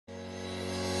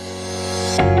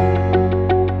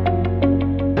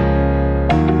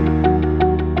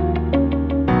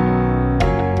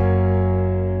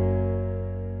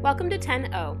to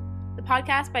 10-0, the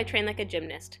podcast by Train Like a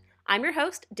Gymnast. I'm your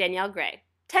host, Danielle Gray.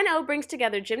 10-0 brings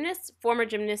together gymnasts, former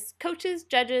gymnasts, coaches,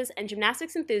 judges, and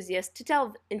gymnastics enthusiasts to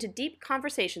delve into deep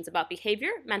conversations about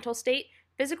behavior, mental state,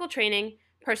 physical training,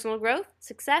 personal growth,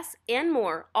 success, and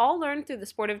more, all learned through the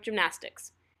sport of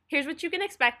gymnastics. Here's what you can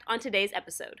expect on today's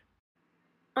episode.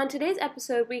 On today's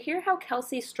episode, we hear how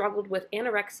Kelsey struggled with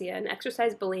anorexia and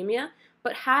exercise bulimia,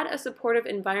 but had a supportive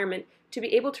environment to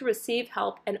be able to receive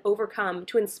help and overcome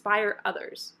to inspire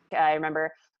others. I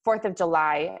remember 4th of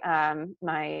July,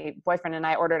 my boyfriend and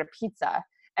I ordered a pizza,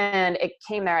 and it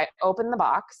came there. I opened the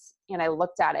box and I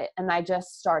looked at it and I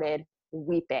just started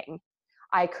weeping.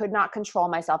 I could not control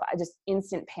myself. I just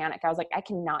instant panic. I was like, I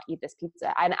cannot eat this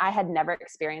pizza. And I had never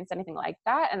experienced anything like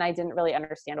that. And I didn't really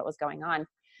understand what was going on.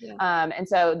 Yeah. And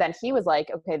so then he was like,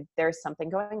 okay, there's something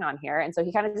going on here. And so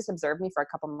he kind of just observed me for a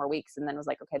couple more weeks and then was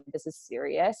like, okay, this is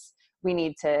serious. We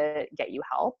need to get you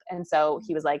help. And so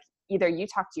he was like, either you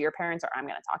talk to your parents or I'm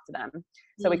going to talk to them.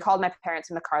 So we called my parents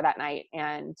from the car that night,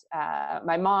 and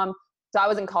my mom, so I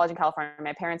was in college in California.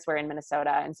 My parents were in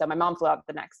Minnesota. And so my mom flew out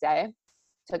the next day,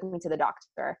 took me to the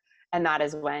doctor. And that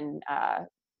is when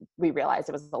we realized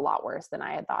it was a lot worse than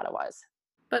I had thought it was.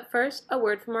 But first, a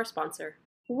word from our sponsor.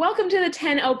 Welcome to the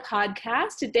 10-0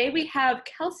 podcast. Today we have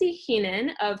Kelsey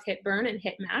Heenan of HitBurn and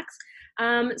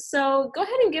HitMax. So go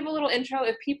ahead and give a little intro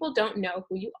if people don't know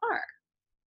who you are.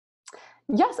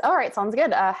 Yes. All right. Sounds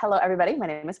good. Hello, everybody. My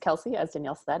name is Kelsey, as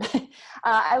Danielle said.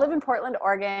 I live in Portland,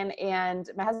 Oregon, and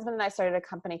my husband and I started a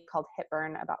company called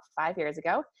HitBurn about 5 years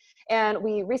ago. And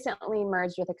we recently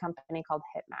merged with a company called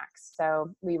HitMax.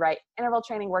 So we write interval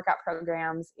training workout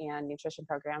programs and nutrition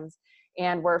programs,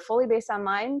 and we're fully based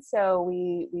online. So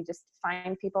we just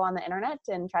find people on the internet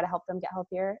and try to help them get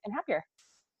healthier and happier.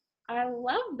 I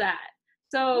love that.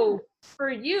 So for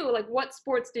you, like, what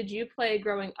sports did you play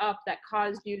growing up that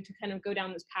caused you to kind of go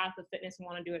down this path of fitness and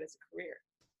want to do it as a career?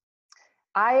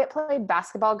 I played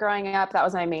basketball growing up. That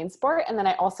was my main sport. And then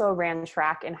I also ran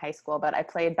track in high school, but I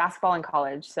played basketball in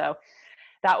college. So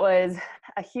that was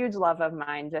a huge love of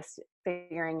mine, just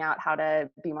figuring out how to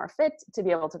be more fit to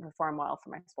be able to perform well for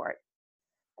my sport.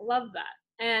 I love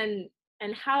that. And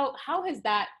how has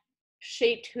that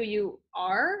shaped who you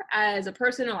are as a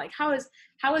person, or like how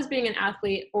has being an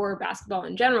athlete or basketball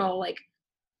in general like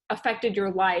affected your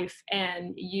life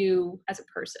and you as a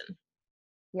person?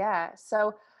 Yeah.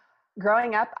 So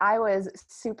growing up, I was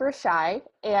super shy.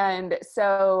 And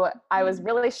so I was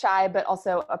really shy, but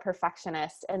also a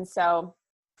perfectionist. And so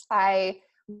I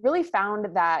really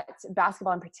found that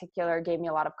basketball in particular gave me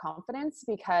a lot of confidence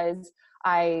because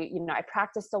I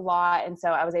practiced a lot. And so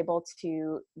I was able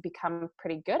to become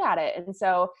pretty good at it. And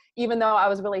so even though I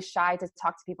was really shy to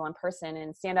talk to people in person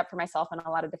and stand up for myself in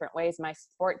a lot of different ways, my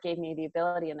sport gave me the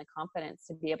ability and the confidence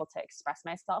to be able to express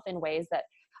myself in ways that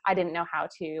I didn't know how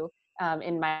to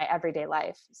in my everyday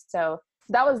life. So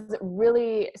that was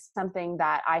really something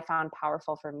that I found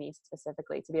powerful for me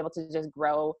specifically, to be able to just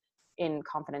grow in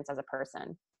confidence as a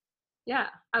person. Yeah,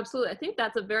 absolutely. I think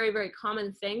that's a very, very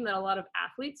common thing that a lot of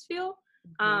athletes feel.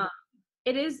 Mm-hmm.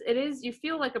 It is, you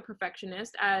feel like a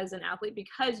perfectionist as an athlete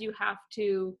because you have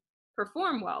to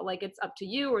perform well. Like, it's up to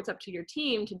you or it's up to your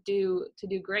team to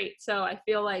do great. So I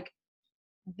feel like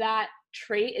that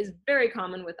trait is very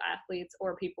common with athletes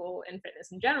or people in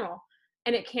fitness in general.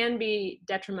 And it can be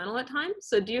detrimental at times.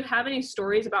 So do you have any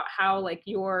stories about how like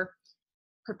your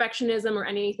perfectionism or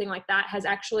anything like that has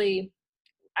actually,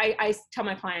 I tell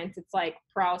my clients it's like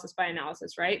paralysis by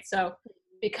analysis, right? So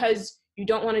because you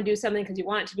don't want to do something because you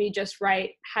want it to be just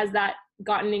right, has that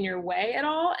gotten in your way at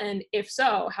all? And if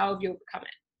so, how have you overcome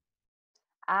it?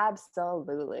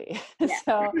 Absolutely. Yeah.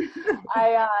 So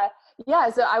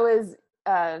so I was,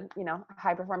 a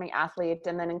high performing athlete.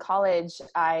 And then in college,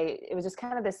 it was just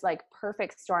kind of this like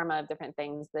perfect storm of different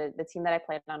things. The team that I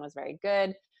played on was very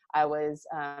good. I was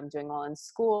doing well in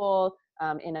school,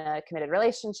 in a committed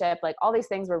relationship. Like, all these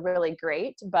things were really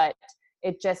great, but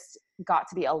it just got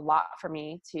to be a lot for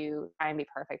me to try and be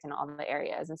perfect in all the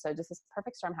areas. And so just this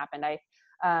perfect storm happened. I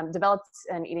developed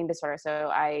an eating disorder.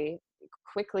 So I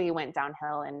quickly went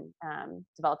downhill and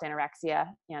developed anorexia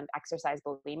and exercise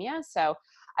bulimia. So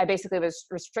I basically was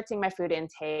restricting my food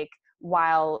intake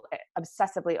while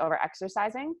obsessively over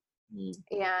exercising.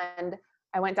 And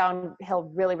I went downhill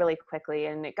really, really quickly,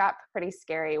 and it got pretty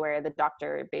scary where the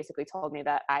doctor basically told me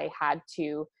that I had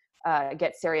to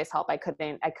get serious help. I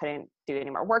couldn't do any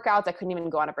more workouts. I couldn't even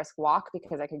go on a brisk walk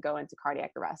because I could go into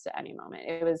cardiac arrest at any moment.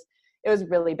 It was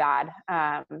really bad.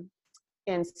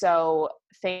 And so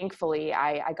thankfully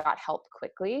I got help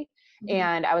quickly,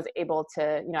 and I was able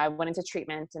to, I went into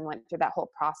treatment and went through that whole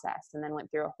process, and then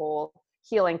went through a whole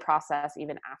healing process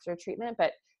even after treatment.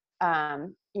 But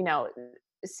you know,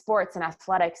 sports and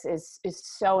athletics is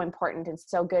so important and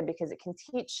so good because it can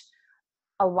teach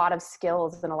a lot of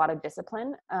skills and a lot of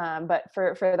discipline. But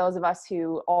for those of us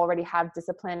who already have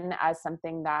discipline as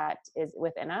something that is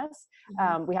within us,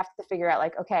 we have to figure out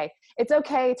like, okay, it's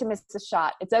okay to miss a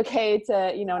shot. It's okay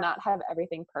to, you know, not have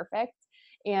everything perfect.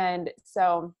 And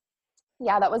so,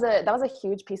 yeah, that was a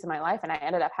huge piece of my life. And I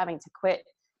ended up having to quit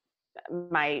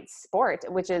my sport,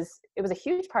 it was a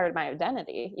huge part of my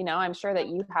identity. You know, I'm sure that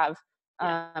you have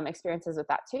experiences with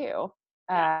that too.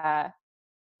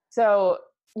 So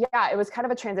yeah, it was kind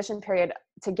of a transition period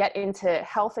to get into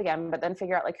health again, but then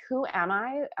figure out like, who am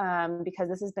I? Because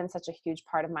this has been such a huge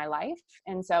part of my life.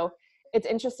 And so it's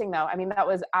interesting though. I mean, that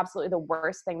was absolutely the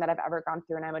worst thing that I've ever gone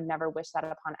through. And I would never wish that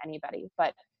upon anybody,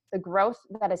 but the growth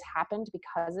that has happened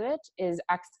because of it is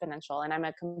exponential. And I'm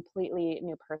a completely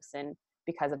new person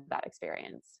because of that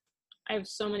experience. I have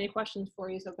so many questions for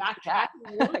you. So backtrack.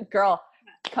 Yeah. Girl,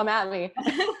 come at me.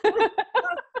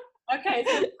 Okay.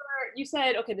 So you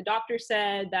said, okay, the doctor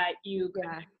said that you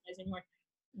couldn't exercise anymore.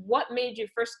 What made you,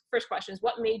 first question is,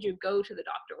 what made you go to the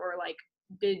doctor? Or like,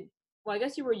 I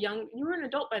guess you were young, you were an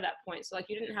adult by that point. So like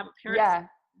you didn't have a parent. Yeah.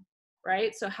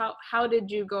 Right. So how did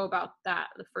you go about that,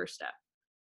 the first step?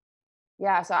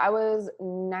 Yeah, so I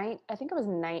think I was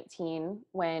 19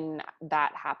 when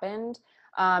that happened.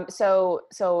 So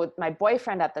my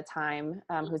boyfriend at the time,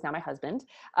 who's now my husband,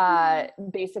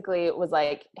 basically was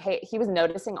like, hey, he was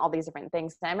noticing all these different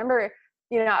things. And I remember,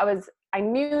 you know, I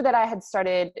knew that I had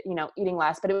started, you know, eating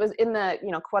less, but it was in the, you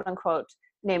know, quote unquote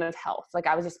name of health. Like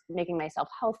I was just making myself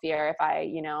healthier. If I,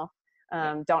 you know,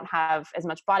 don't have as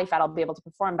much body fat, I'll be able to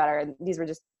perform better. These were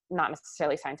just not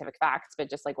necessarily scientific facts, but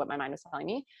just like what my mind was telling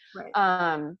me. Right.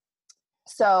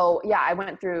 So yeah, I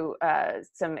went through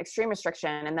some extreme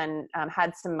restriction and then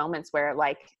had some moments where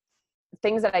like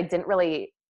things that I didn't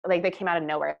really like, they came out of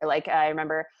nowhere. Like I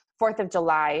remember 4th of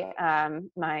July,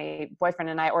 my boyfriend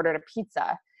and I ordered a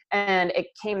pizza and it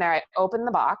came there. I opened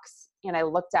the box and I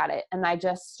looked at it and I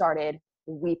just started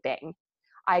weeping.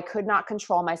 I could not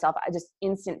control myself. I just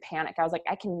instant panic. I was like,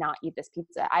 I cannot eat this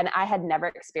pizza. And I had never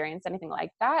experienced anything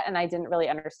like that. And I didn't really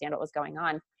understand what was going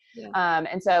on. Yeah.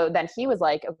 And so then he was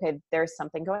like, okay, there's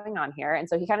something going on here. And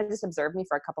so he kind of just observed me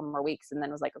for a couple more weeks and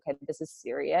then was like, okay, this is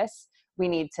serious. We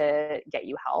need to get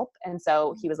you help. And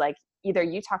so he was like, either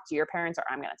you talk to your parents or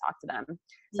I'm going to talk to them.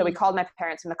 So we called my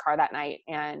parents from the car that night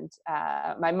and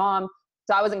my mom,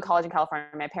 so I was in college in California.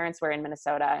 My parents were in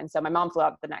Minnesota. And so my mom flew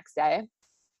out the next day,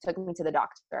 took me to the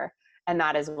doctor. And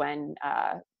that is when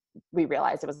we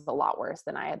realized it was a lot worse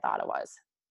than I had thought it was.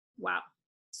 Wow.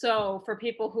 So for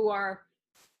people who are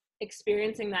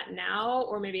experiencing that now,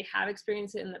 or maybe have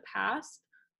experienced it in the past,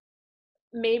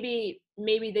 maybe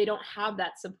they don't have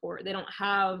that support. They don't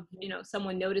have, you know,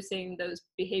 someone noticing those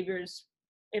behaviors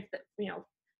if you know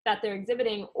that they're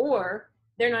exhibiting, or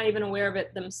they're not even aware of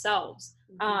it themselves.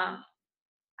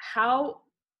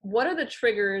 What are the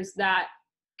triggers that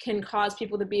can cause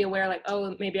people to be aware, like,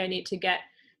 oh, maybe I need to get,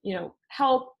 you know,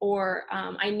 help, or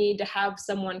I need to have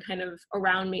someone kind of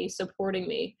around me supporting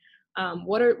me?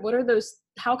 What are those?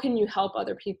 How can you help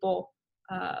other people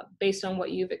based on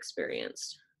what you've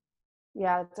experienced?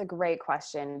 Yeah, that's a great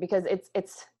question because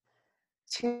it's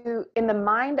in the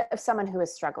mind of someone who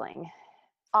is struggling.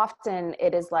 Often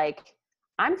it is like,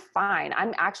 I'm fine.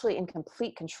 I'm actually in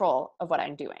complete control of what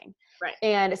I'm doing. Right.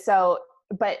 And so,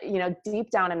 but you know,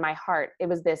 deep down in my heart, it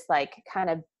was this like kind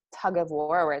of tug of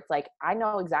war where it's like, I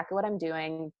know exactly what I'm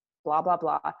doing, blah, blah,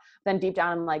 blah. Then deep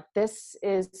down, I'm like, this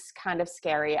is kind of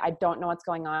scary. I don't know what's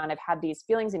going on. I've had these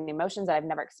feelings and emotions that I've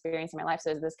never experienced in my life. So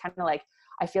there's this kind of like,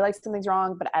 I feel like something's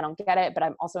wrong, but I don't get it, but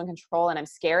I'm also in control and I'm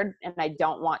scared and I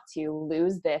don't want to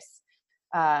lose this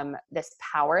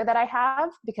power that I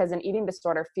have, because an eating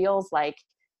disorder feels like,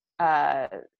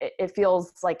 it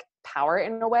feels like power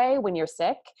in a way when you're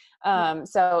sick.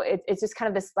 So it's just kind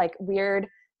of this like weird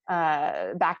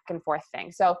back and forth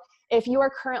thing. So if you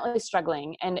are currently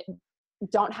struggling and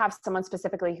don't have someone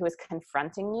specifically who is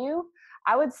confronting you,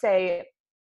 I would say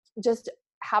just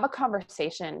have a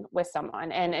conversation with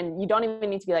someone, and you don't even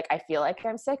need to be like, I feel like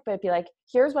I'm sick, but be like,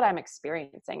 here's what I'm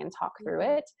experiencing, and talk through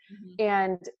it.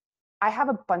 And I have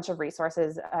a bunch of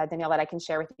resources, Danielle, that I can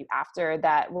share with you after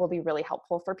that will be really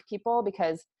helpful for people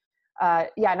because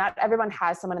not everyone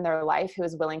has someone in their life who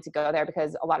is willing to go there,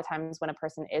 because a lot of times when a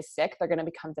person is sick, they're going to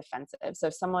become defensive. So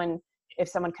if someone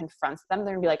confronts them,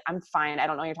 they're gonna be like, I'm fine. I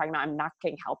don't know what you're talking about. I'm not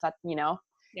getting help. That, you know,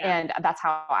 and that's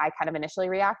how I kind of initially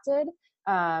reacted.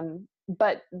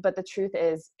 But the truth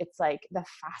is, it's like the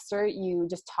faster you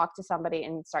just talk to somebody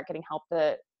and start getting help,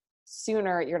 the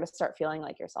sooner you're going to start feeling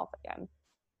like yourself again.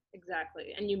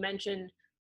 Exactly. And you mentioned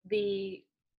the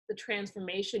the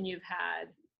transformation you've had,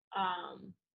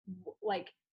 like,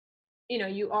 you know,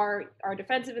 you are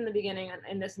defensive in the beginning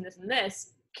and this and this and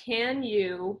this. Can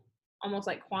you almost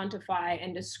like quantify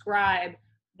and describe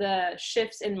the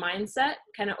shifts in mindset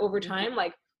kind of over time?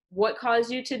 Like, what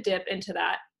caused you to dip into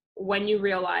that, when you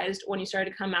realized, when you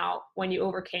started to come out, when you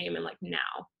overcame, and like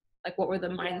now? Like, what were the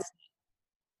mindset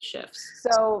shifts?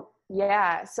 So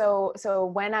yeah, so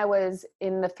when I was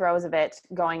in the throes of it,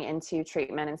 going into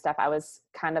treatment and stuff, I was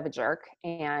kind of a jerk,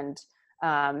 and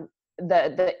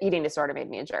the eating disorder made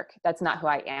me a jerk. That's not who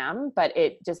I am, but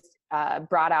it just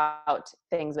brought out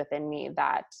things within me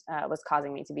that was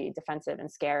causing me to be defensive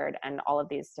and scared and all of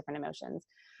these different emotions.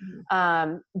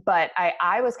 But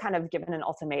I was kind of given an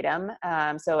ultimatum.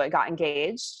 So I got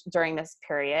engaged during this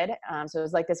period. So it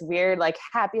was like this weird, like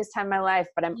happiest time of my life,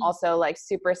 but I'm also like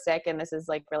super sick and this is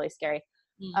like really scary.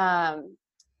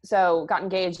 So got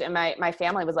engaged, and my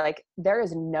family was like, there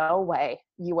is no way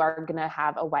you are going to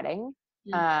have a wedding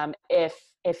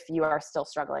if you are still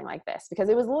struggling like this, because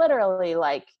it was literally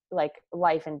like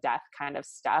life and death kind of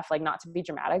stuff, like not to be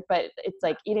dramatic, but it's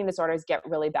like eating disorders get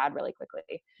really bad really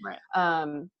quickly. Right.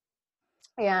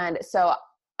 And so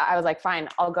I was like, fine,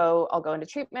 I'll go into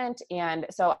treatment. And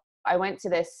so I went to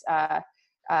this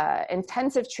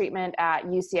intensive treatment at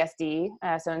UCSD,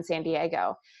 so in San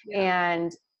Diego.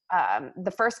 And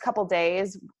the first couple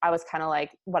days I was kind of like,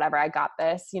 whatever, I got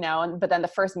this, you know, but then the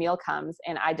first meal comes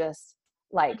and I just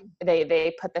like,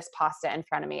 they put this pasta in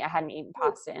front of me. I hadn't eaten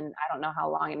pasta in, I don't know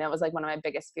how long. And it was like one of my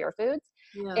biggest fear foods.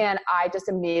 And I just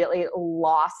immediately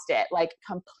lost it, like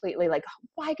completely, like,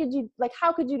 why could you, like,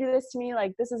 how could you do this to me?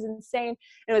 Like, this is insane. And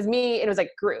it was me. It was like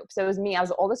group. So it was me. I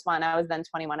was the oldest one. I was then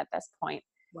 21 at this point.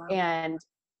 Wow. And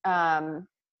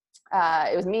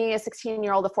it was me, a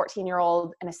 16-year-old, a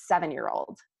 14-year-old, and a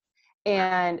 7-year-old.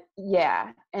 And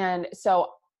and so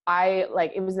I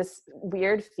like, it was this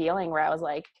weird feeling where I was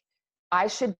like, I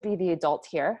should be the adult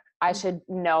here. I should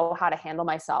know how to handle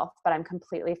myself, but I'm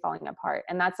completely falling apart.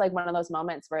 And that's like one of those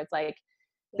moments where it's like,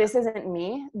 this isn't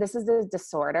me. This is a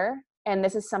disorder. And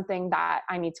this is something that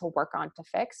I need to work on to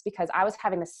fix, because I was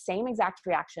having the same exact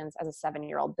reactions as a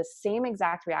 7-year-old, the same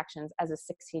exact reactions as a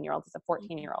 16-year-old, as a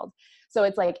 14-year-old. So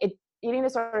it's like, eating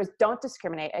disorders don't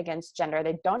discriminate against gender.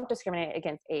 They don't discriminate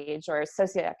against age or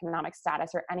socioeconomic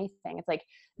status or anything. It's like,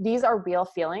 these are real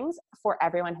feelings for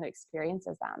everyone who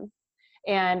experiences them.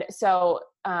 And so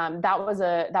that was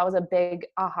a big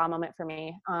aha moment for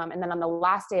me. And then on the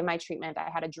last day of my treatment, I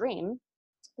had a dream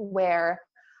where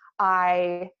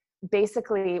I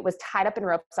basically was tied up in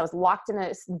ropes. I was locked in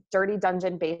a dirty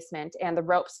dungeon basement, and the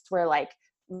ropes were like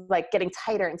getting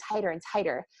tighter and tighter and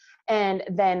tighter. And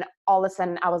then all of a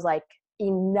sudden I was like,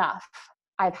 enough.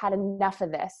 I've had enough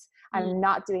of this. I'm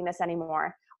not doing this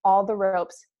anymore. All the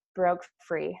ropes broke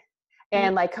free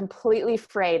and like completely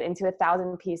frayed into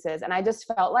 1,000 pieces. And I just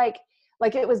felt like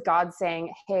it was God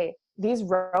saying, hey, these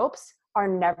ropes are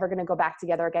never going to go back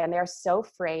together again. They are so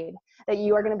frayed that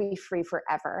you are going to be free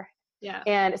forever. Yeah.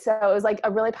 And so it was like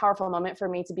a really powerful moment for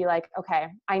me to be like, okay,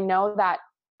 I know that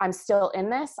I'm still in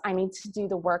this. I need to do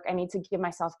the work. I need to give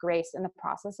myself grace in the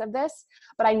process of this.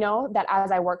 But I know that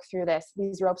as I work through this,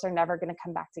 these ropes are never going to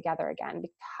come back together again,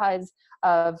 because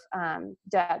of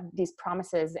these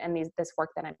promises and this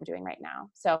work that I'm doing right now.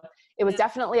 So it was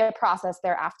definitely a process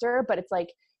thereafter, but it's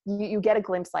like, you get a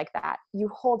glimpse like that. You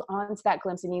hold on to that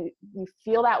glimpse and you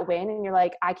feel that win, and you're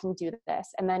like, I can do this.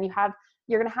 And then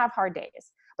you're going to have hard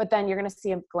days, but then you're going to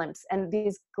see a glimpse, and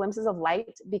these glimpses of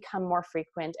light become more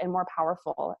frequent and more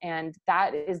powerful. And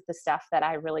that is the stuff that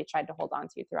I really tried to hold on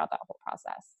to throughout that whole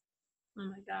process. Oh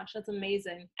my gosh, that's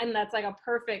amazing. And that's like a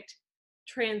perfect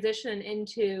transition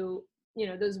into, you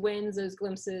know, those wins, those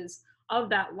glimpses of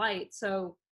that light.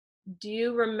 So do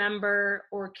you remember,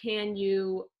 or can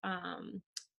you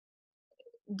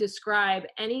describe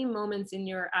any moments in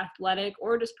your athletic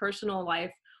or just personal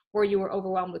life where you were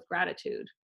overwhelmed with gratitude?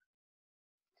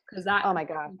 Because that, oh my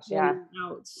gosh,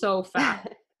 out so fast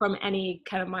from any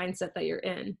kind of mindset that you're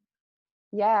in.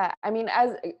 Yeah, I mean,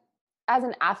 as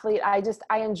an athlete,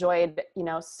 I enjoyed, you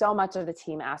know, so much of the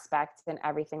team aspect and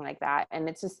everything like that. And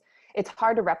it's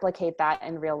hard to replicate that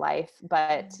in real life.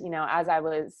 But, you know, as I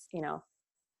was, you know,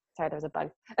 sorry, there was a bug.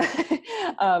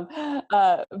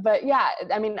 But yeah,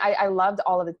 I mean, I loved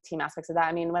all of the team aspects of that.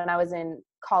 I mean, when I was in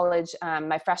college,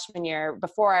 my freshman year,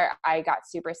 before I got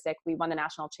super sick, we won the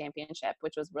national championship,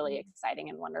 which was really exciting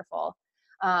and wonderful.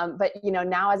 But,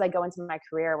 now as I go into my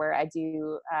career where I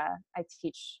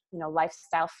teach,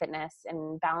 lifestyle fitness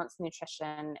and balanced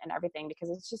nutrition and everything, because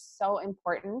it's just so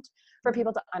important for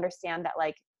people to understand that,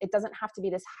 like, it doesn't have to be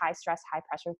this high stress, high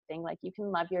pressure thing. Like, you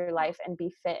can love your life and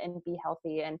be fit and be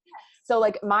healthy. And so,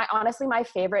 like, honestly, my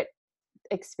favorite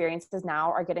experiences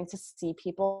now are getting to see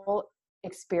people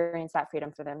experience that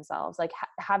freedom for themselves, like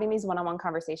having these one-on-one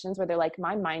conversations where they're like,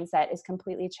 my mindset is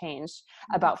completely changed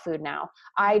about food now.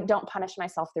 I don't punish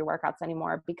myself through workouts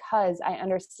anymore because I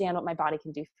understand what my body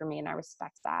can do for me, and I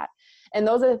respect that. And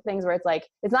those are the things where it's like,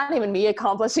 it's not even me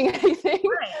accomplishing anything,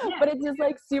 but it's just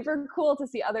like super cool to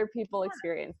see other people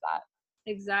experience that.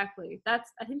 Exactly. I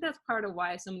think that's part of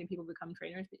why so many people become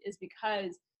trainers, is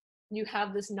because you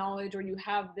have this knowledge or you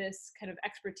have this kind of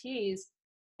expertise,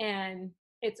 and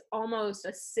it's almost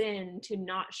a sin to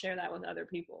not share that with other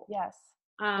people. Yes.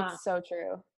 It's so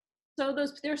true. So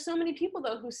there's so many people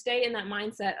though who stay in that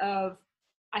mindset of,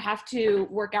 I have to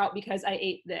work out because I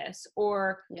ate this,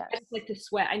 or I just like to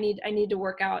sweat. I need to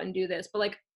work out and do this, but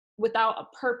like without a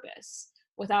purpose,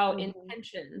 without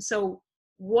intention. So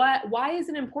why is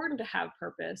it important to have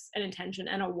purpose and intention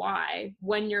and a why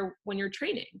when you're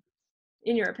training,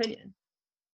 in your opinion?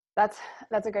 That's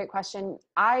a great question.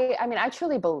 I mean, I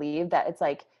truly believe that it's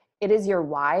like, it is your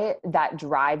why that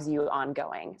drives you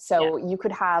ongoing. So you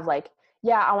could have like,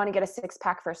 I want to get a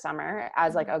 6-pack for summer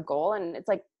as like a goal. And it's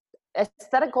like,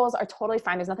 aesthetic goals are totally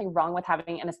fine. There's nothing wrong with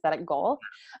having an aesthetic goal,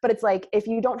 but it's like, if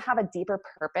you don't have a deeper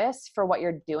purpose for what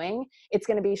you're doing, it's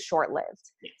going to be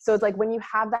short-lived. So it's like, when you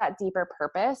have that deeper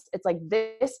purpose, it's like,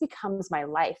 this becomes my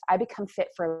life. I become fit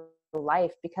for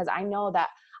life because I know that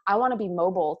I want to be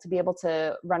mobile to be able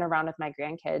to run around with my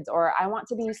grandkids, or I want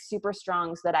to be super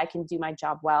strong so that I can do my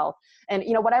job well. And,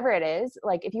 whatever it is,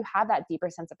 like, if you have that deeper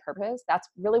sense of purpose, that's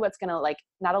really what's going to like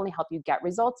not only help you get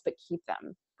results, but keep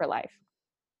them for life.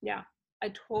 Yeah,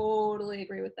 I totally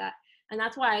agree with that. And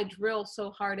that's why I drill so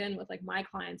hard in with like my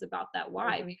clients about that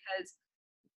why, because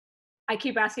I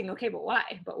keep asking, okay, but why?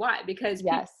 Because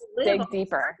people live dig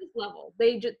deeper. Level.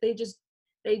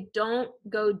 They don't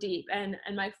go deep. And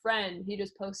my friend, he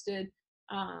just posted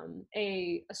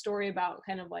a story about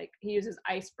kind of like, he uses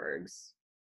icebergs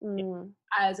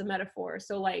as a metaphor.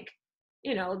 So like,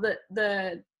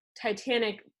 the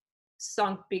Titanic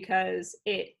sunk because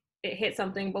it hit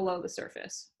something below the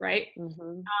surface, right?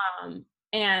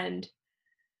 And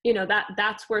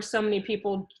that's where so many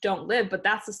people don't live, but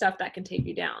that's the stuff that can take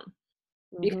you down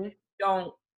because you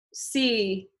don't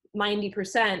see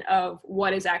 90% of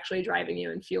what is actually driving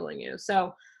you and fueling you.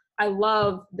 So I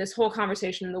love this whole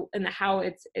conversation and the how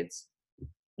it's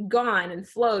gone and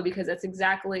flowed, because that's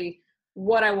exactly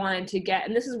what I wanted to get.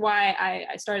 And this is why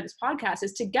I started this podcast,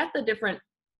 is to get the different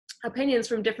opinions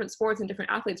from different sports and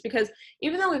different athletes, because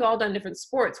even though we've all done different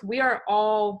sports, we are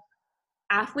all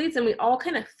athletes and we all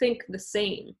kind of think the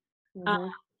same.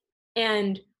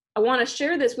 And I want to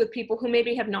share this with people who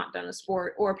maybe have not done a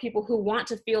sport, or people who want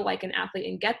to feel like an athlete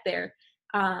and get there.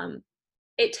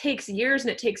 It takes years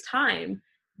and it takes time,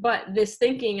 but this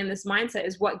thinking and this mindset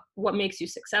is what makes you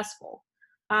successful.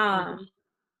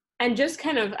 And just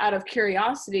kind of out of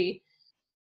curiosity,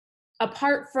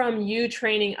 apart from you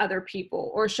training other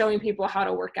people or showing people how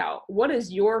to work out, what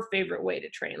is your favorite way to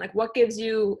train? Like, what gives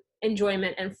you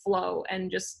enjoyment and flow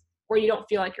and just where you don't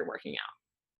feel like you're working out?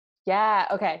 Yeah.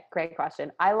 Okay. Great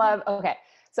question. I love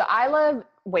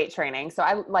weight training. So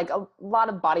I like a lot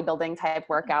of bodybuilding type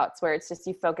workouts where it's just,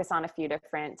 you focus on a few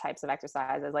different types of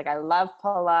exercises. Like, I love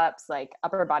pull-ups, like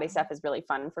upper body stuff is really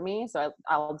fun for me. So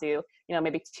I'll do,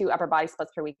 maybe 2 upper body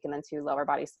splits per week and then 2 lower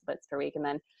body splits per week. And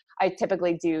then I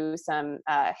typically do some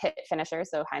HIIT finishers.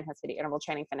 So high intensity interval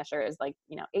training finishers, like,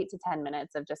 8 to 10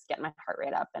 minutes of just getting my heart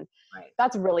rate up. And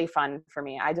that's really fun for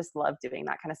me. I just love doing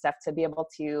that kind of stuff to be able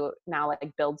to now like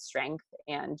build strength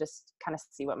and just kind of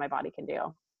see what my body can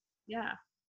do. Yeah.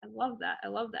 I love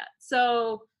that.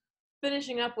 So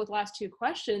finishing up with last 2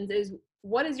 questions is,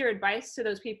 what is your advice to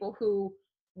those people who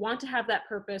want to have that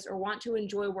purpose or want to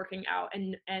enjoy working out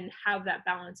and have that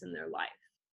balance in their life?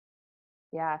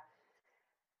 Yeah.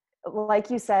 Like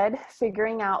you said,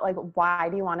 figuring out like, why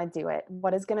do you want to do it?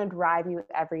 What is going to drive you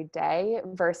every day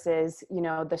versus,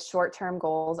 the short-term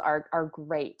goals are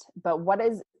great, but what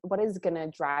is going to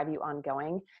drive you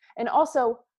ongoing? And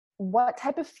also, what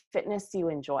type of fitness do you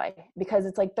enjoy? Because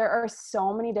it's like, there are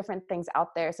so many different things out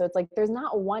there. So it's like, there's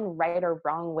not one right or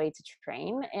wrong way to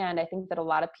train. And I think that a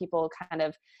lot of people kind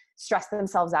of stress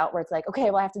themselves out where it's like,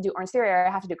 okay, well, I have to do Orange Theory, or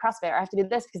I have to do CrossFit, or I have to do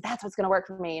this because that's what's going to work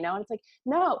for me, And it's like,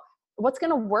 no, what's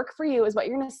going to work for you is what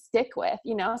you're going to stick with,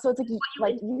 you know? So it's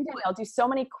like you Danielle, do so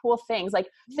many cool things, like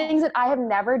things that I have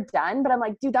never done, but I'm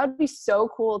like, dude, that would be so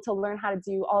cool to learn how to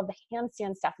do all of the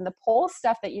handstand stuff and the pole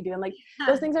stuff that you do. And like,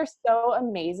 those things are so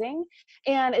amazing.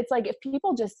 And it's like, if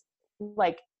people just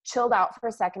like chilled out for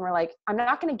a second, we're like, I'm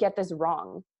not going to get this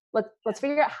wrong. Let's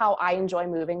figure out how I enjoy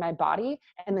moving my body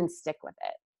and then stick with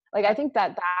it. Like, I think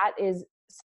that is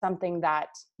something that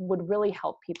would really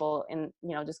help people in,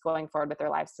 you know, just going forward with their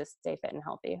lives to stay fit and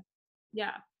healthy.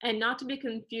 Yeah. And not to be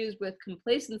confused with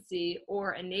complacency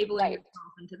or enabling yourself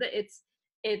into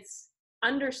it's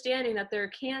understanding that there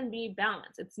can be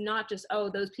balance. It's not just, oh,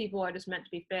 those people are just meant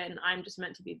to be fit and I'm just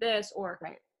meant to be this, or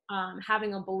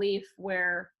having a belief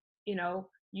where, you know,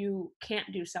 you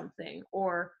can't do something,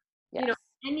 or, you know,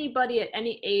 anybody at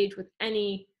any age with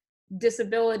any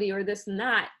disability or this and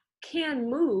that can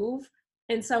move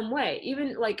in some way.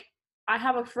 Even like, I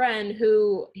have a friend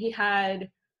who he had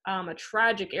a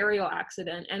tragic aerial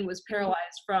accident and was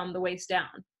paralyzed from the waist down.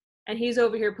 And he's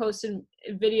over here posting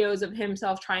videos of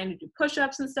himself trying to do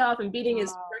push-ups and stuff and beating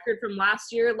his record from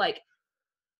last year. Like,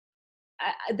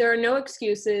 there are no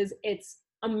excuses. It's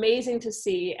amazing to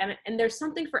see. And there's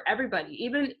something for everybody.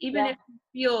 Even if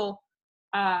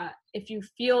you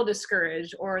feel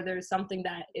discouraged or there's something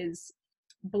that is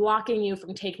blocking you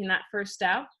from taking that first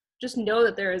step, just know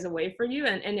that there is a way for you,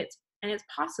 and it's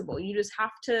possible. You just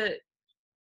have to,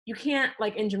 you can't,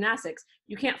 like in gymnastics,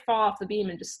 you can't fall off the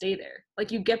beam and just stay there.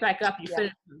 Like, you get back up, you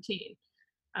finish the routine.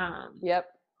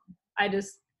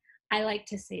 I like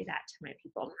to say that to my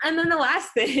people. And then the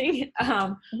last thing,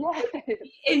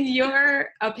 in your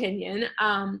opinion,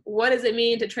 what does it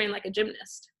mean to train like a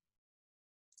gymnast?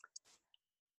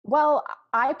 Well,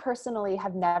 I personally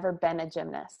have never been a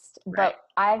gymnast, but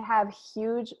I have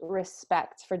huge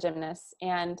respect for gymnasts.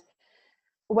 And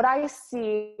what I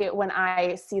see when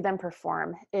I see them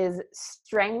perform is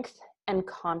strength and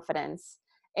confidence.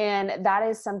 And that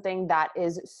is something that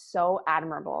is so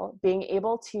admirable, being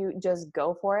able to just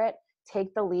go for it,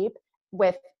 take the leap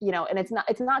with, you know, and it's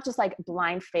not just like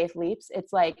blind faith leaps.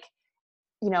 It's like,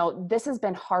 you know, this has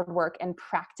been hard work and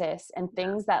practice and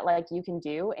things that like you can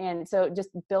do. And so just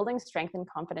building strength and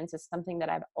confidence is something that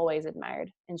I've always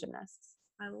admired in gymnasts.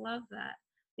 I love that.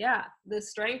 Yeah. The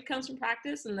strength comes from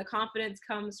practice and the confidence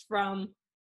comes from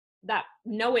that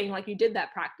knowing like you did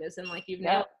that practice and like you've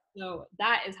nailed it. So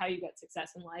that is how you get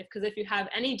success in life. Because if you have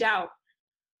any doubt,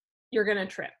 you're going to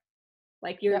trip.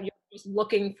 Like you're just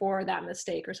looking for that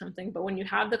mistake or something. But when you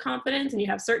have the confidence and you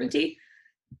have certainty,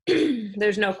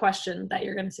 there's no question that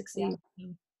you're going to succeed.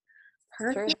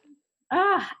 Perfect.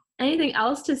 Anything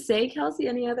else to say, Kelsey?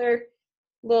 Any other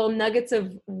little nuggets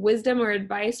of wisdom or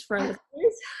advice for our listeners?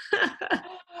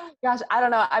 Gosh, I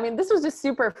don't know. I mean, this was just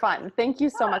super fun. Thank you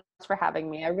so much for having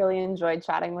me. I really enjoyed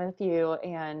chatting with you,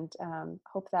 and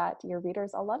hope that your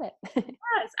readers all love it.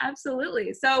 Yes,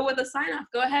 absolutely. So with a sign off,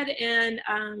 go ahead and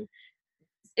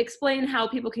explain how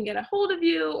people can get a hold of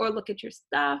you or look at your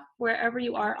stuff wherever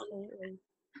you are.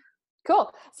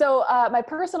 Cool. So my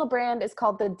personal brand is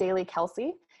called The Daily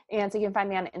Kelsey. And so you can find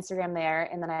me on Instagram there.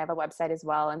 And then I have a website as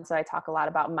well. And so I talk a lot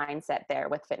about mindset there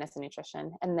with fitness and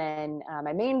nutrition. And then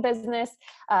my main business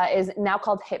is now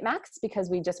called HitMax because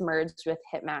we just merged with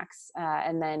HitMax.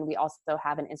 And then we also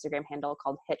have an Instagram handle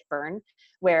called HitBurn,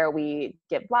 where we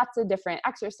give lots of different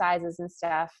exercises and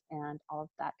stuff and all of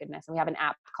that goodness. And we have an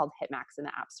app called HitMax in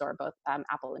the App Store, both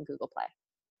Apple and Google Play.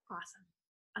 Awesome.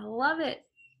 I love it.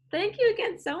 Thank you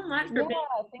again so much for being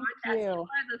on the podcast. You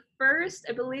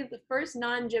are the first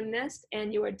non-gymnast,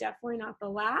 and you are definitely not the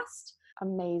last.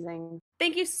 Amazing.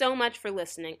 Thank you so much for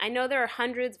listening. I know there are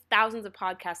hundreds, thousands of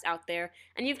podcasts out there,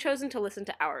 and you've chosen to listen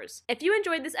to ours. If you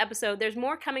enjoyed this episode, there's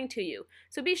more coming to you,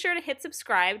 so be sure to hit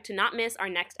subscribe to not miss our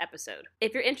next episode.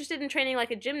 If you're interested in training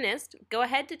like a gymnast, go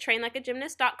ahead to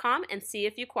trainlikeagymnast.com and see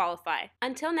if you qualify.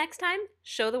 Until next time,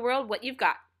 show the world what you've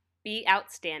got. Be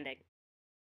outstanding.